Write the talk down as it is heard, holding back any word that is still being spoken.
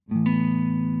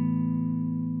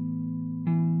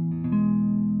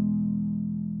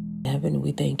heaven,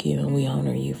 we thank you and we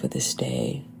honor you for this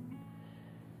day.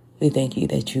 We thank you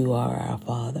that you are our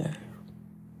Father.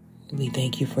 We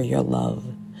thank you for your love,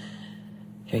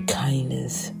 your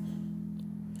kindness,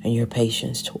 and your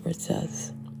patience towards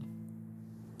us.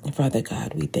 And Father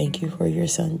God, we thank you for your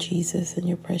Son Jesus and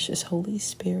your precious Holy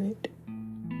Spirit.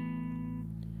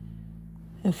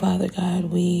 And Father God,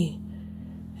 we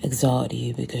exalt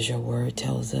you because your word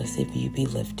tells us if you be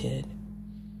lifted,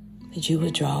 that you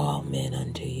would draw all men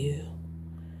unto you.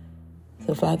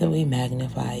 So Father, we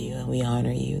magnify you and we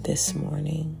honor you this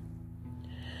morning.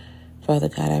 Father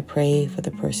God, I pray for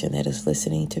the person that is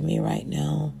listening to me right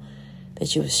now,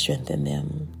 that you would strengthen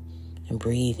them and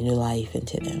breathe new life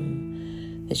into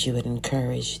them, that you would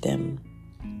encourage them,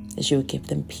 that you would give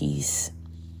them peace.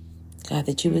 God,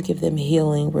 that you would give them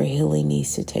healing where healing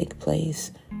needs to take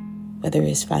place, whether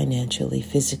it's financially,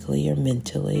 physically, or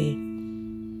mentally.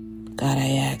 God, I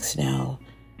ask now,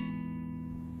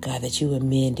 God, that you would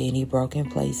mend any broken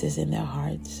places in their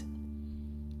hearts,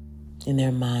 in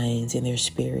their minds, in their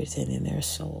spirits, and in their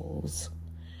souls.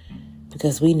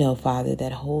 Because we know, Father,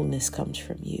 that wholeness comes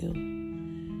from you.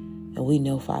 And we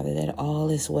know, Father, that all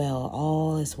is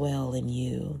well in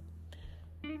you.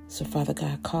 So, Father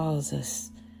God, cause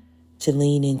us to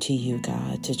lean into you,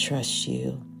 God, to trust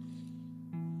you.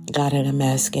 God, and I'm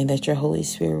asking that your Holy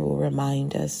Spirit will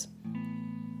remind us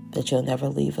that you'll never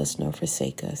leave us nor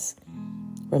forsake us.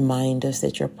 Remind us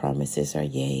that your promises are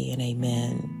yea and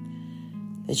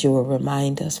amen. That you will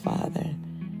remind us, Father,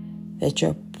 that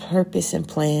your purpose and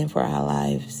plan for our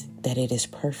lives, that it is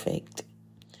perfect.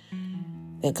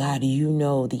 That, God, you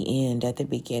know the end at the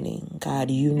beginning.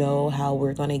 God, you know how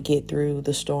we're going to get through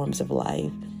the storms of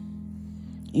life.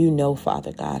 You know,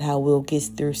 Father God, how we'll get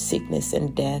through sickness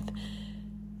and death.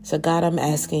 So, God, I'm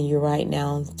asking you right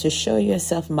now to show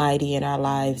yourself mighty in our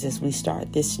lives as we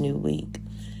start this new week.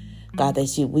 God,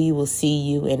 that we will see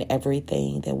you in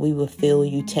everything, that we will feel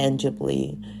you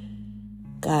tangibly.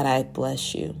 God, I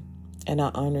bless you and I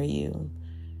honor you.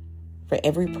 For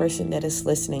every person that is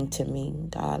listening to me,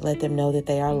 God, let them know that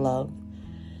they are loved.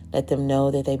 Let them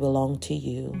know that they belong to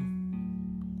you.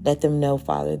 Let them know,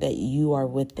 Father, that you are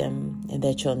with them and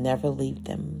that you'll never leave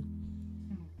them.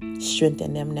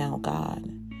 Strengthen them now, God.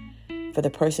 For the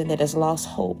person that has lost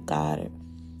hope, God,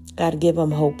 give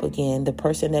them hope again. The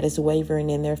person that is wavering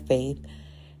in their faith,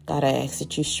 God, I ask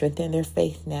that you strengthen their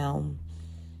faith now.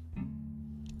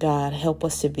 God, help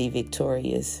us to be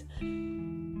victorious.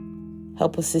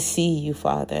 Help us to see you,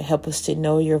 Father. Help us to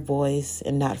know your voice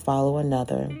and not follow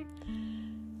another.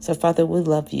 So, Father, we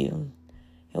love you.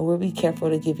 And we'll be careful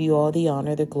to give you all the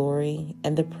honor, the glory,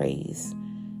 and the praise.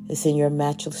 It's in your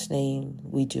matchless name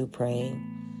we do pray.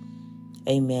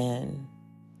 Amen.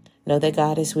 Know that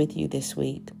God is with you this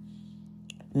week.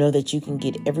 Know that you can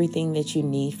get everything that you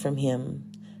need from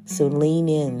him. So lean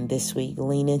in this week.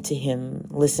 Lean into him.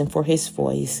 Listen for his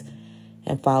voice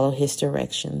and follow his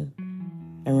direction.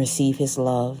 And receive his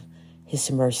love,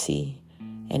 his mercy,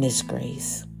 and his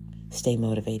grace. Stay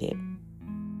motivated.